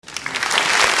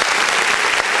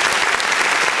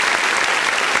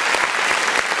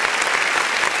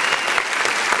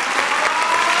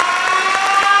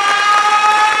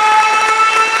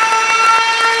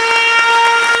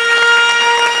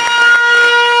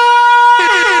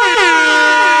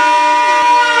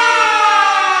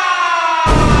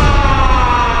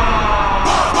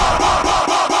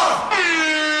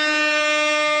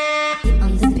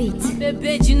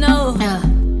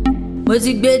What's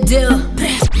it big deal?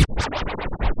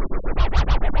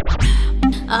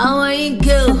 I want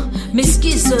you, Miss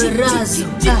Kiss or Razo.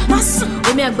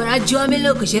 Me agbára jọ mi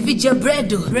lóko ṣe fi jẹ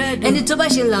bread o. Ẹni tó bá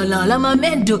ṣe làwùlàwù la máa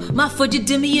mẹ́ndò. Má fojú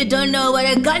di mi, you don't know what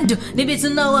I can do. Níbi tí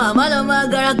náà wà, má lọ máa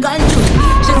gara kandu.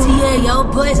 Ṣé ti yẹ ìyàwó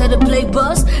boys how to play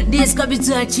boss? This copy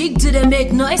to a chick, do they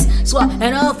make noise? Swap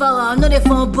and all for I know they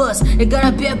phone boss. You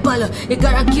gotta be a baller, you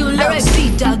gotta kill lyrics.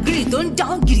 R.I.P. agree, don't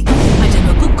down giddy.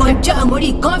 Àjànàkú kọjá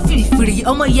mórí kan fìrìfìrì.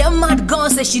 Ọmọ yẹn mad gan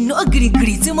say she no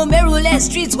gírígírí. Tí mo mẹ́rù lẹ́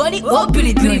street wọ́n ní ó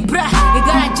bìrìbìrì bra. You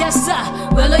gotta just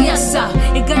well oh yes sir.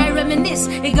 You gotta reminisce,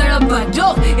 you gotta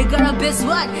bado, you gotta best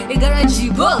what, you gotta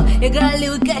jibo, you gotta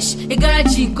little cash, you gotta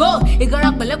chico, you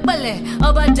gotta pele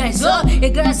ọba daiso, you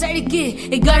gotta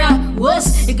sariki, you gotta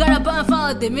wuss, you gotta pan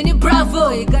for the mini bravo,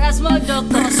 you gotta small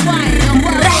dog, swine, and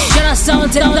what? Shut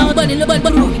sound, down, bunny, no but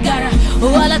you gotta,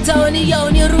 wala tawni yo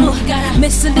ni ru,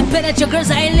 miss independent, your girls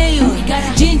I lay you,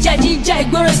 jinja,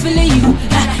 girls feeling you,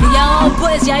 yeah, all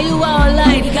boys, yeah, you are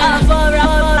online, gotta fall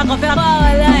around, like a fair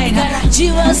online,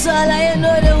 Chivas, all I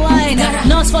know the wine,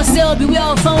 not for sale, be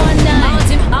well for one night.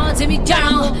 I want to me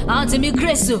down, I want to me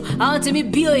gresso, I want to me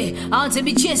BOE, I want to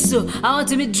me cheso, I want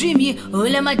to me dreamy, oh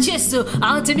let my cheso,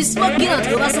 I want to me smoking out,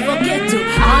 go back to forget to,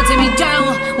 I want to me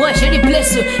down, watch any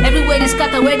place, everywhere they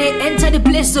scatter where they enter the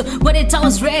place, where the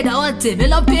town's red, I want to me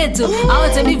Lampeto, I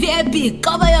want to me VIP,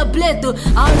 cover your plate, I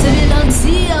want to me long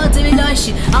sea, I want to me lush,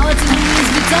 I want to me Louis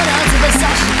Vuitton, I want to be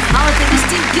Versace, I want to be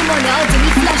stinky money, I want to be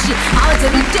flashy, I want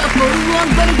to be Depo, I'm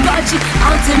very budgy,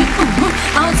 I want to be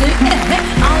I want to be I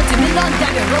want to be long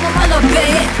time, roll my love, I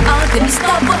want to be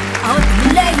stubborn, I want to be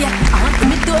lay, I want to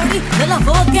be dirty, the love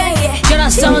okay. Should I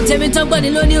sound to me talk about the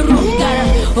lonely room?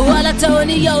 While I tell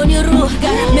you, you're on your roof,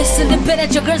 missing the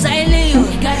pet your girls, I lay you.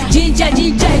 Jinja,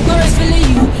 girls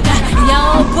feeling you. Yeah,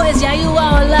 all boys, yeah, you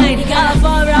are online. I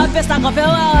found out best, I can feel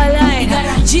online.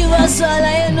 Chivas, all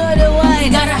I know the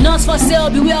wine. Not for sale,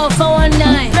 be well for one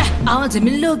night. I want to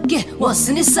me look, what's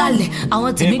in the salad? I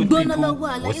want to me go no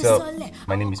while. What's up?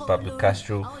 My name is Pablo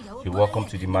Castro. You're welcome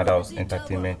to the Madhouse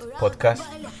Entertainment Podcast.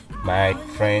 My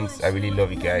friends, I really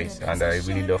love you guys, and I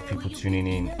really love people tuning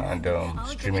in and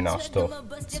streaming our stuff.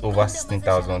 It's over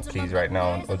 16,000 plays right now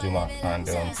on Audiomack, and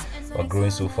we're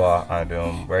growing so far, and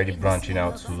we're already branching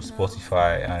out to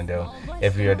Spotify and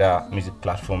every other music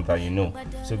platform that you know.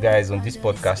 So guys, on this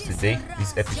podcast today,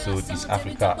 this episode is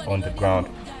Africa Underground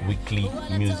Weekly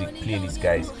Music Playlist,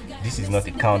 guys. This is not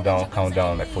a countdown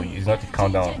like for you. It's not a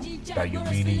countdown that you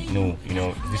really know. You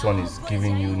know, this one is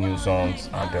giving you new songs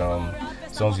and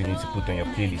songs you need to put on your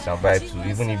playlist and vibe to,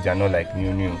 even if they're not like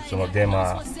new. Some of them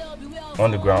are on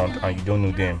the ground and you don't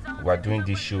know them. We're doing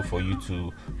this show for you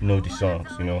to know the songs,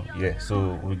 you know. Yeah,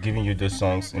 so we're giving you those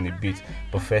songs in a bit.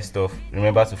 But first off,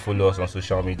 remember to follow us on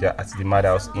social media at the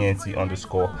Madhouse ENT_. You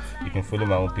can follow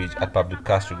my own page at Pablo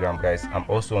Castrogram, guys. I'm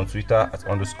also on Twitter at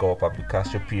 _ Pablo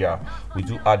Castro PR. We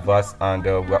do adverts and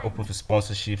we're open to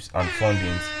sponsorships and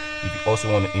fundings. If you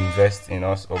also want to invest in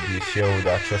us or be a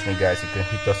shareholder, trust me guys, you can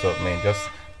hit us up, man. Just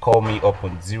call me up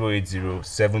on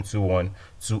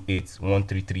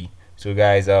 080-721-28133. So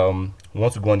guys, we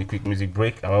want to go on the quick music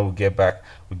break, and when we get back,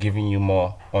 we're giving you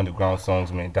more underground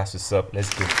songs, man. That's what's up.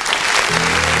 Let's go.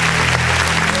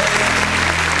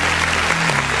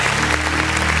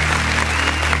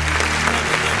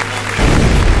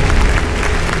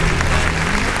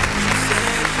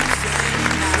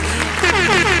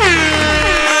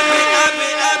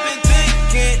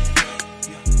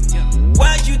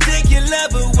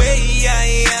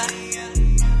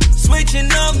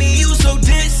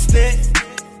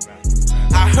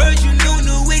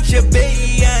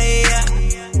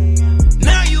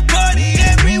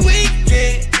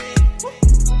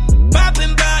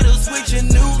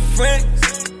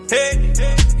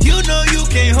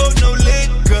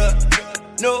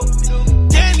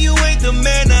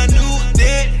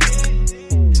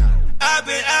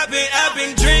 I've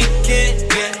been drinking,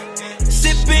 yeah.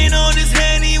 Sipping on this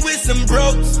Henny with some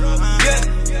bros, yeah.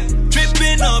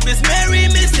 Tripping off this Mary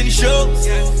missing shows,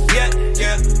 yeah.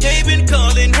 They been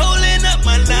calling, holding up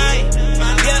my line,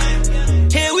 yeah.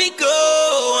 Here we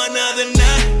go, another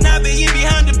night. Not being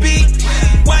behind the beat.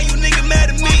 Why you nigga mad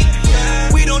at me?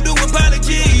 We don't do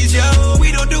apologies, yo.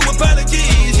 We don't do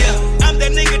apologies, yo. I'm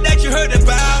that nigga that you heard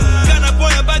about. Got a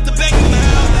boy about to bang him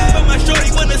out, but my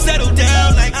shorty wanna settle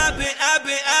down. Like I've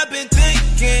been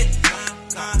thinking,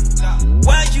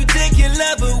 why'd you take your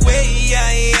love away?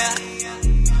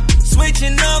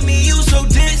 Switching on me, you so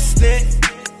distant.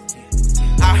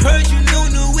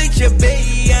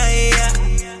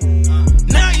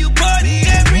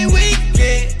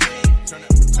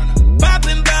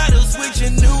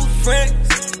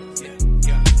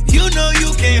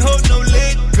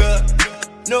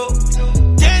 no.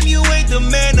 Damn, you ain't the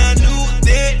man I knew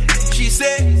then. She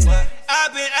said,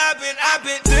 I've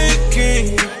been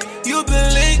thinking, you've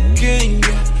been linking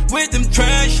with them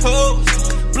trash hoes,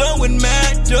 blowing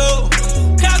mad dough.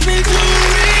 Copy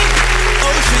jewelry,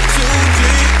 ocean too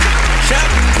deep,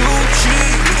 shopping Gucci,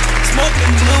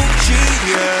 smoking blue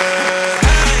cheese, yeah.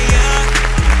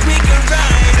 We can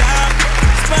ride out,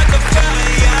 spark a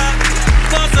fire,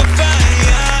 cause a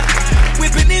fire.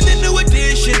 Whipping in the new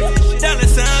edition, dollar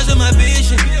signs on my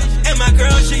vision. And my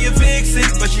girl, she a vixen,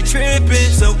 but she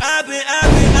tripping. So I've been,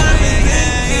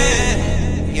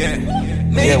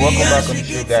 yeah, welcome back on the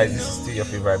show, guys. This is still your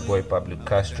favorite boy, Pablo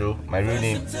Castro. My real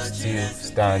name still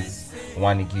stands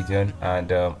Wani Gideon,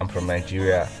 and I'm from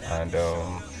Nigeria, and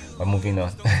I'm moving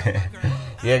on.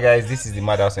 Yeah, guys, this is the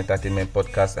Madhouse Entertainment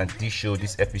Podcast, and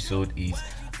this episode is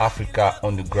Africa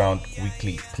Underground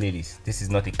Weekly Playlist. This is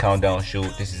not a countdown show,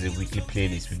 this is a weekly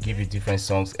playlist. We give you different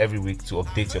songs every week to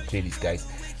update your playlist, guys.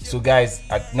 So guys,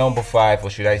 at number 5, or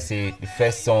should I say the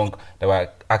first song that we're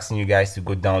asking you guys to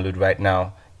go download right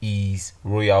now is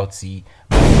Royalty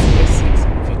by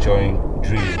TS6 featuring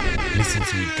Drill. Listen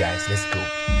to it, guys. Let's go.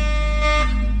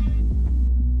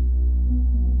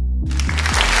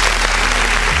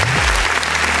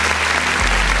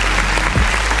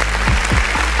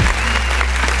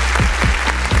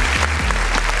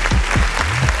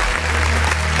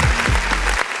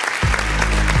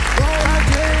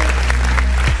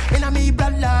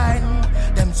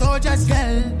 Soldiers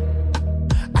yell,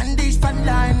 and these front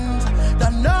lines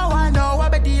don't know why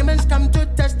but demons come to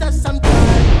test us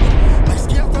sometimes. My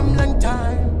skin from long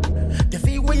time,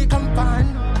 defeat where you come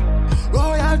find.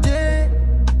 Royalty,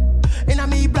 in a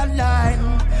me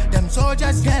bloodline, them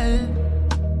soldiers yell,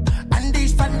 and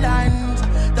these front lines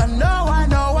don't know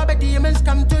why but demons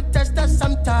come to test us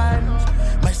sometimes.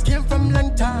 My skin from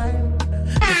long time,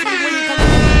 defeat where you come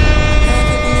find.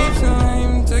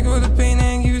 Take away the pain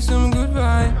and give you some good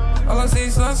vibe. All I say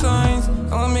is love signs.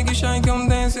 I'll make you shine, come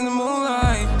dance in the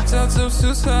moonlight. Thoughts of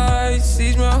suicide.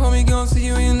 Siege my homie, gon' see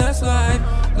you in that slide.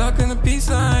 Locked in the peace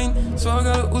sign. So I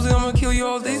got a Uzi, I'ma kill you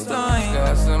all this time.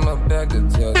 Got in my back to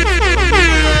tell the story.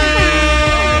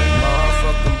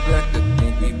 Motherfucking black to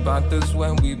think we panthers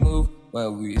when we move.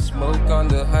 When we smoke on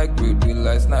the high grade, we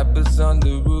like snipers on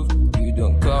the roof. You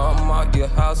don't come out your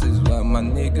houses when my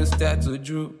niggas tattoo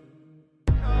drew.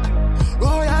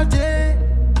 Royalty,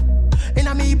 in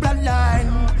a me bloodline,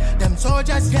 them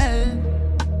soldiers yell,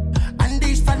 and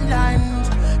these front lines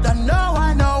don't know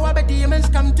why but demons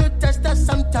come to test us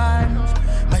sometimes.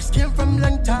 My skin from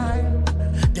long time,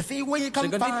 defeat where you come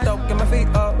from. Get my feet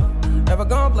up, never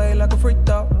gonna play like a freak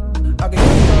though. I get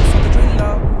close on the tree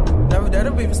low, never dare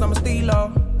to beef, I'ma steal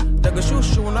off. They go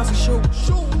shoot when I say shoot.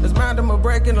 This man them a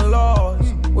breaking the laws.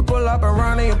 We pull up and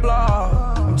run in your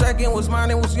block. I'm checking what's mine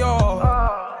and what's yours.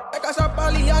 Like I shot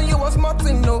Bali and you was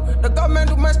nothing, no. The government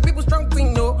do match people strong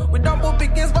thing, no. We don't put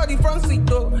pickings for the front seat,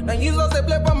 though. Then use us, they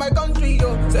play for my country,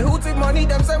 yo. Say who take money,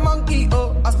 them say monkey,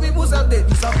 oh. As people say they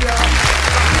disappear. Some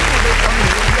people they come in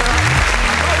there.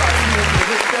 I know why you make me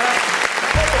hit there.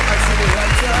 I see the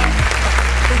right here.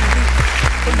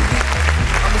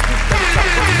 I'm a speak them, stop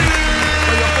for me.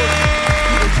 For your coach,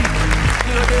 you the G.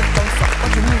 You know they come stop,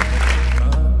 what you mean?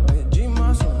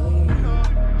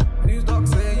 These dogs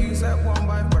say you said one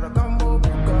by for the combo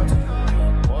Bugatti.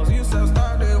 Was you said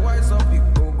started white some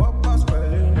people but pass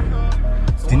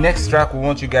well. The next track we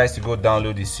want you guys to go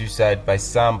download is Suicide by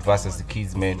Sam vs the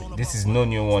Kids, man. This is no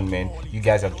new one, man. You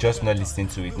guys have just not listened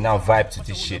to it. Now vibe to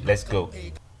this shit. Let's go.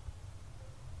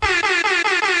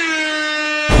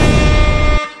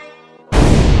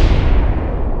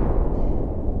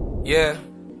 Yeah.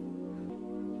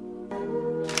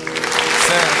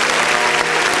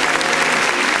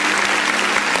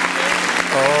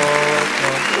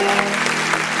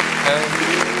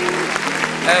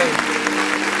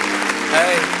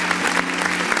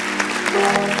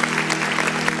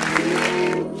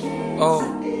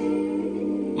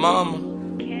 Mama,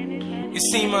 you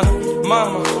see my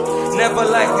mama never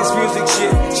liked this music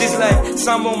shit. She's like,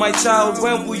 Samo, my child,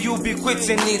 when will you be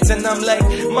quitting it? And I'm like,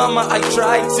 Mama, I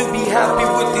tried to be happy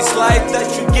with this life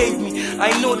that you gave me.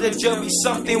 I know that there'll be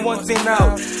something wanting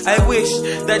out. I wish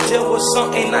that there was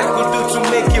something I could do to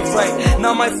make it right.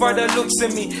 Now my father looks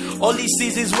at me, all he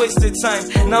sees is wasted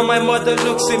time. Now my mother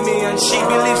looks at me and she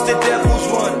believes the devil's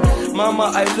won.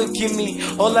 Mama, I look at me,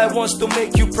 all I want's to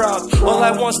make you proud. All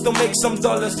I want's to make some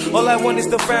dollars. All I want is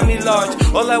the family large.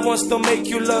 All I want's to make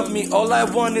you love me. All I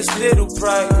want is little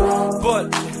pride.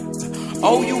 But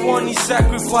all you want is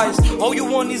sacrifice. All you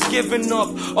want is giving up.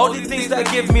 All the things that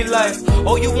give me life.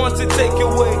 All you want to take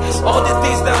away. All the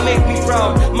things that make me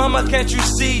proud. Mama, can't you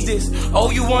see this?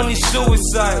 All you want is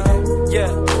suicide.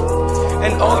 Yeah.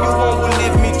 And all you want will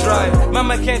leave me dry.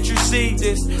 Mama, can't you see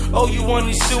this? All you want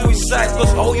is suicide.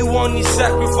 Cause all you want is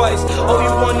sacrifice. All you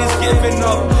want is giving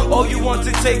up. All you want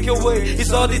to take away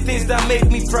is all the things that make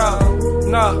me proud.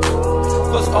 Nah,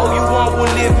 cause all you want will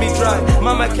leave me dry.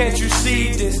 Mama, can't you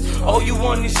see this? All you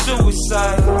want is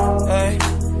suicide. Hey.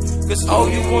 Cause all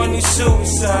you want is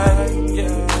suicide. Yeah.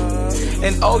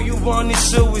 And all you want is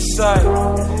suicide.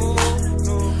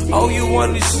 All you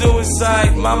want is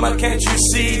suicide. Mama, can't you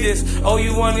see this? All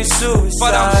you want is suicide.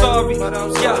 But I'm sorry,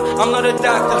 yeah, I'm not a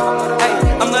doctor. Hey,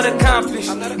 I'm not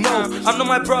accomplished. No, I'm not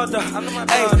my brother.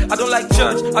 Hey, I don't like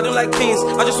church, I don't like kings.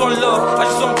 I just want love, I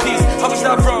just want peace. How is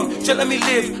that wrong? Just let me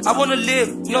live, I wanna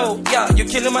live. No, yeah, you're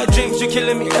killing my dreams, you're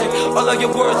killing me. Hey, all of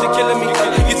your words, you're killing me.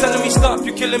 Hey, you're telling me stop,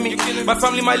 you're killing me. My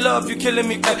family, my love, you're killing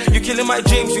me. Hey, you're killing my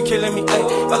dreams, you're killing me. Hey,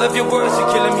 all of your words, you're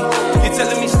killing me. You're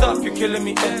telling me stop, you're killing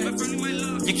me. Hey,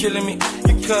 you're killing me,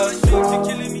 because you're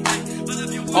killing me.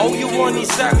 All you want is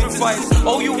sacrifice.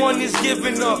 All you want is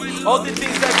giving up. All the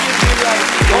things that give me life.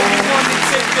 All you want is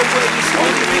take away.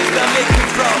 All the things that make me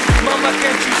proud. Mama,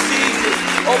 can't you see this?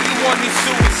 All you want is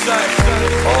suicide.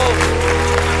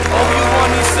 All you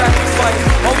want is sacrifice.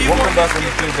 All you Welcome want back on the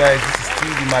show, guys. This is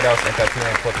still the Madhouse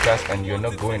Entertainment Podcast, and you're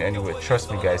not going anywhere.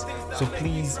 Trust me, guys. So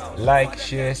please like,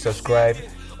 share, subscribe,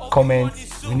 comment.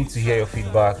 We need to hear your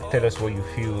feedback. Tell us what you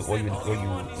feel, what you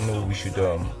know we should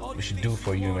do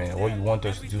for you, man. What you want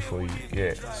us to do for you.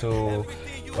 Yeah. So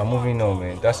we're moving on,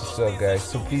 man. That's what's up, guys.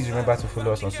 So please remember to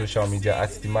follow us on social media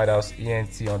at the Madhouse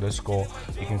ENT_.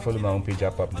 You can follow my own page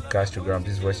at Pablo Castrogram.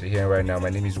 This voice you're hearing right now. My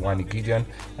name is Wani Gideon,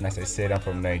 and as I said, I'm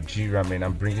from Nigeria, man.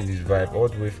 I'm bringing this vibe all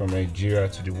the way from Nigeria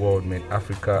to the world, man,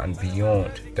 Africa and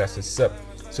beyond. That's what's up.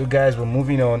 So guys, we're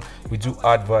moving on. We do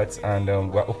adverts, and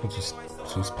we're open to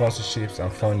sponsorships and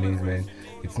fundings, man.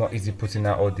 It's not easy putting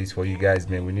out all this for you guys,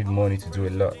 man. We need money to do a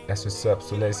lot. That's what's up.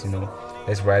 So let's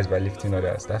rise by lifting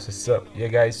others. That's what's up. Yeah,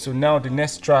 guys. So now the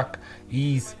next track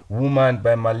is Woman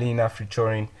by Malina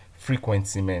featuring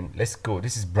Frequency, man. Let's go.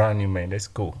 This is brand new, man. Let's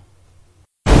go.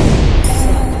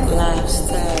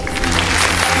 Lifestyle.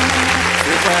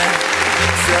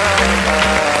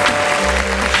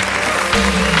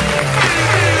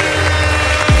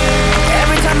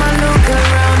 Every time I look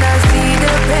around, I see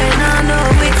the pain. I know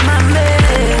it's my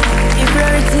man.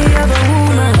 Inferiority of a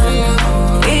woman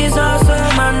is also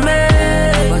my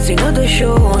man. But you know the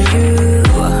show on you.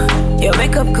 Your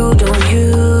makeup good on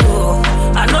you.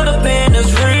 I know the pain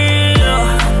is real.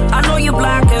 I know you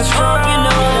black and strong. You know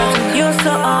that you're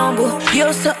so humble,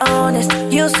 you're so honest,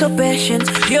 you're so patient,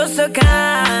 you're so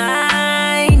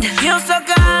kind, you're so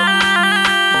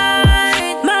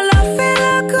kind. My love feel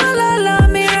like a la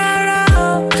mirror.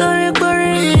 Sorry,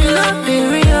 boring, not be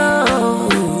real.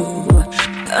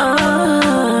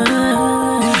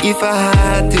 If I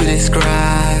had to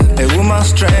describe a woman's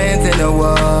strength in the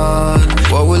world,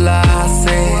 what will I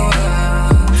say?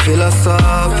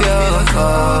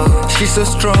 Philosophical, she's so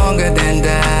stronger than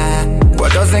that.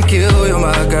 What doesn't kill you,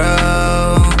 my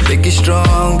girl? Make it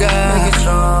stronger,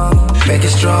 make it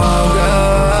stronger.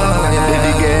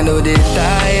 Baby girl, no they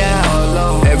tire.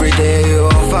 Every day you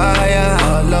on fire.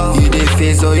 You dey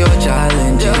face all your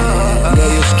challenges.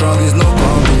 Girl, you strong is no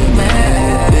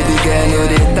compliment. Baby girl, no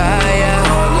they tire.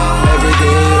 Every day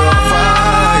you on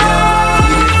fire.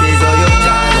 You dey face all your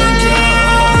challenges.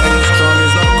 Girl, you strong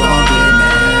is no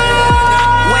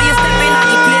compliment. When you step in at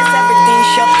the place, everything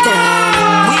shut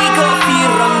down. We go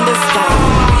feel run the sky.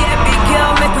 Yeah, big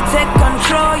girl, make we take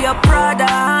control. Your Prada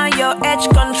and your edge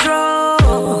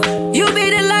control. You be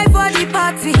the life of the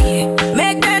party.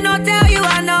 Make them not tell you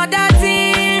another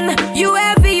thing. You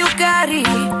heavy, you carry.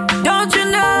 Don't you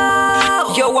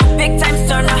know? You're a big time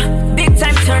turner.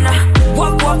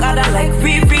 Walk out of like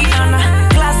Rihanna.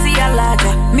 Classy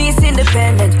Alaja, Miss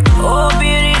Independent. Oh,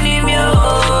 beauty name you.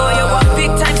 Oh, you're a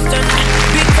big time turner.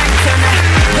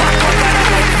 Walk out of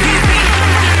like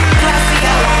Rihanna. Classy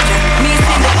Alaja, Miss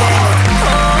Independent.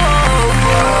 Oh.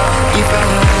 If I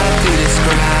had to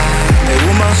describe a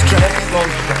woman's strength. Next song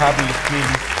you can have in your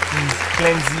playlist is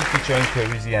Cleansy featuring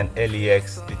Peruzzi and LAX.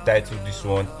 The title of this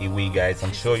one, Away, guys.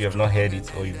 I'm sure you have not heard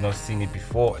it or you've not seen it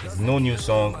before. It's no new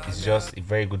song. It's just a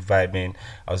very good vibe, man.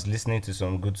 I was listening to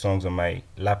some good songs on my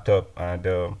laptop, and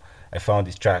I found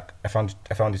this track. I found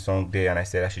the song there, and I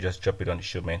said I should just drop it on the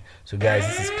show, man. So guys,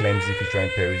 this is Cleansy featuring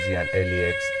Peruzzi and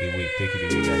LAX. Away. Take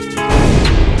it away, guys.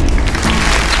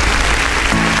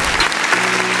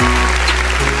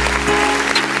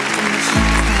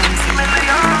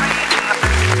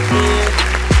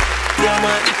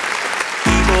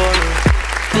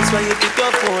 That's why you pick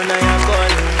your phone and you're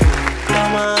calling.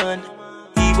 Come on,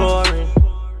 he boring.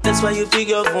 That's why you pick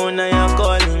your phone and you're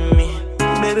calling me.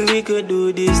 Baby, we could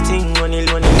do this thing when you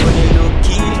low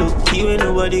key, when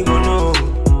nobody gon' know.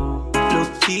 Low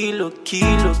key,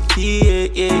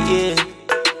 yeah.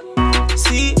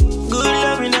 See, good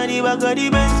loving at the back of the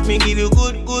best. Me give you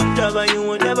good job and you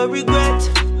won't ever regret.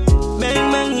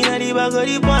 Bang bang in the back of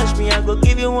the punch. Me I go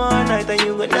give you one night and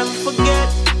you gon' never forget.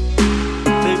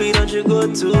 Baby, don't you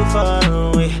go too far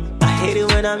away. I hate it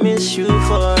when I miss you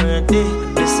for a day.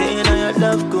 They say now your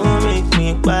love gon' make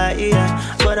me cry,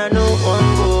 yeah. But I know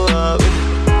one go away.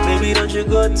 Baby, don't you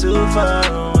go too far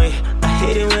away. I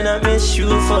hate it when I miss you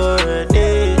for a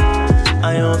day.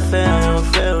 I don't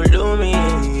fair, do me, yeah.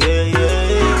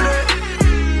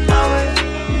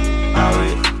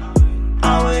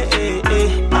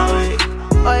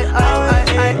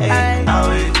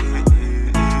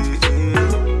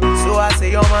 So I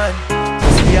say, yo man,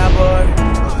 see a boy.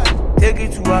 Take you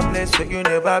to a place where you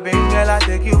never been, girl, I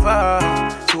take you far,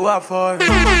 to a foreign. So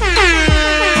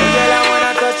girl, I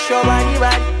wanna touch your body.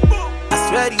 I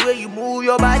swear the way you move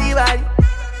your body.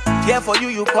 Yeah, for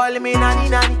you call me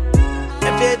nanny.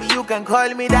 And baby, you can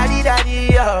call me daddy.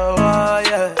 Oh,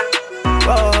 yeah.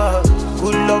 Oh,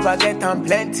 good love, I get them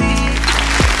plenty.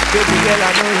 Baby girl,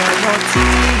 I know you're naughty.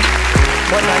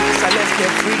 But like this, let's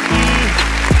get freaky.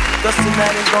 Cause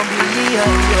tonight it's gonna be me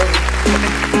and you.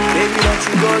 Baby, don't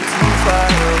you go too far.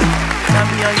 Now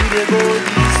me and you, they go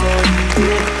this on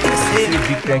you. A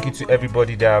big thank you to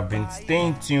everybody that have been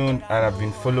staying tuned and have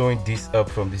been following this up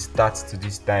from the start to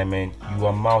this time, man. You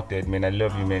are mounted, man. I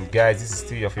love you, man. Guys, this is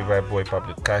still your favorite boy,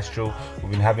 Pablo Castro.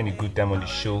 We've been having a good time on the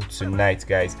show tonight,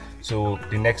 guys. So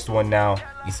the next one now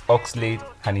is Oxlade,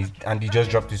 and he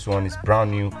just dropped this one. It's brand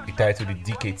new. The title is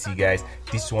DKT, guys.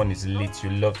 This one is lit.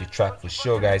 You love the track for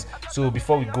sure, guys. So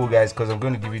before we go, guys, because I'm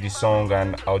going to give you the song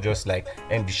and I'll just like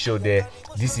end the show there.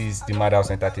 This is the Madhouse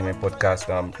Entertainment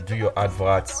Podcast. Do your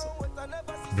adverts.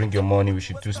 Bring your money. We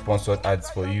should do sponsored ads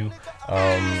for you.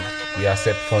 We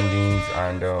accept fundings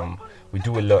and we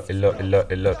do a lot,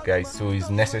 guys. So it's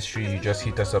necessary. You just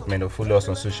hit us up, man, or follow us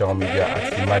on social media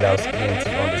at the Madhouse ENT_.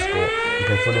 You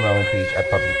can follow my own page at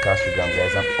Pablo Castro,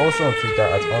 guys. I'm also on Twitter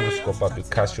at _Pablo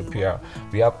Castro PR.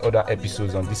 We have other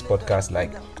episodes on this podcast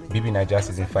like BB Niger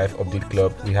Season 5 Update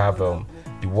Club. We have the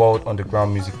World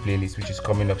Underground Music Playlist, which is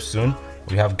coming up soon.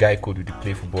 We have Guy Code with the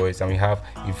Playful Boys, and we have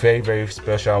a very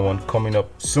special one coming up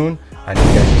soon. And you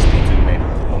guys should stay tuned, man.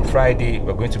 On Friday,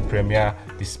 we're going to premiere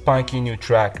the spanking new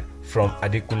track from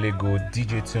Adekunle Gold,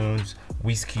 DJ Tunes,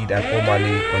 Wizkid, and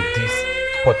Omale on this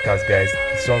podcast, guys.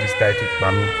 The song is titled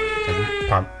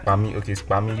Pami. Okay, it's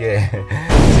Pami, yeah. So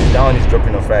that one is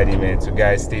dropping on Friday, man. So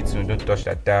guys, stay tuned. Don't touch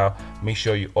that dial. Make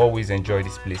sure you always enjoy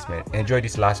this placement. Enjoy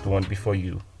this last one before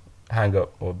you hang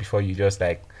up or before you just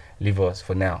like leave us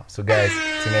for now. So guys,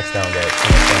 till next time, guys.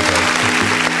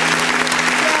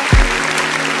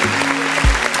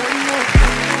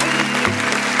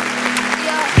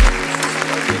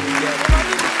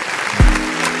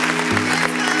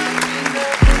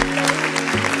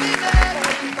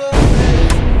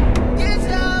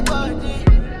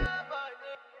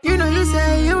 You know you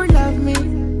say you love me.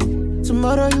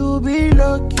 Tomorrow you'll be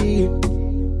lucky.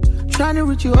 Trying to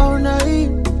reach you all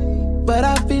night, but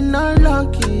I've been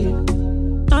unlucky.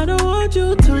 I don't want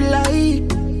you to lie,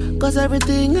 cause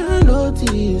everything I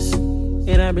notice.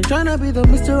 And I've been trying to be the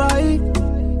Mr. Right,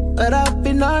 but I've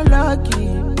been unlucky.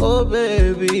 Oh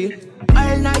baby,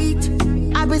 all night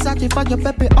I've been searching for your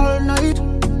baby all night.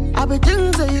 I've been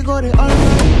thinking that you got it all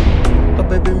night. But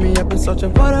baby, me I've been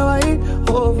searching for the white,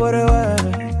 oh for the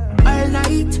white. All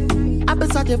night I've been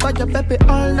searching for your baby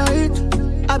all night.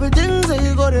 I've been thinking that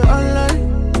you got it all night.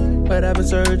 But I've been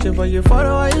searching for you for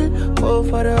a while, oh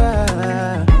for a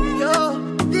while. Yo,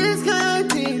 this kind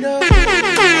of thing, no. We make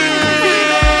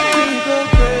me go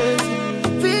crazy.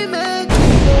 We make me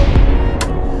go.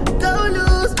 Don't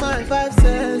lose my five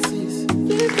senses. We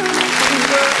make me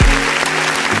go.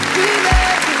 We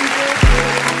make me go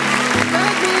crazy.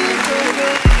 Make me go.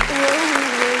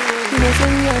 You know,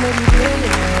 say I know the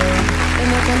player, and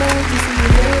I can't wait to see you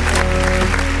later.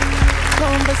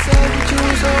 Conversate with you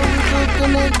so we could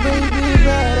connect, baby,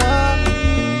 better.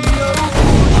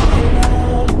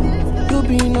 You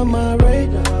been on my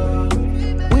radar.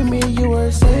 With me, you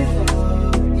were safer.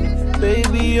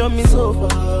 Baby, you're me so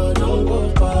far. Don't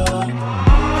go.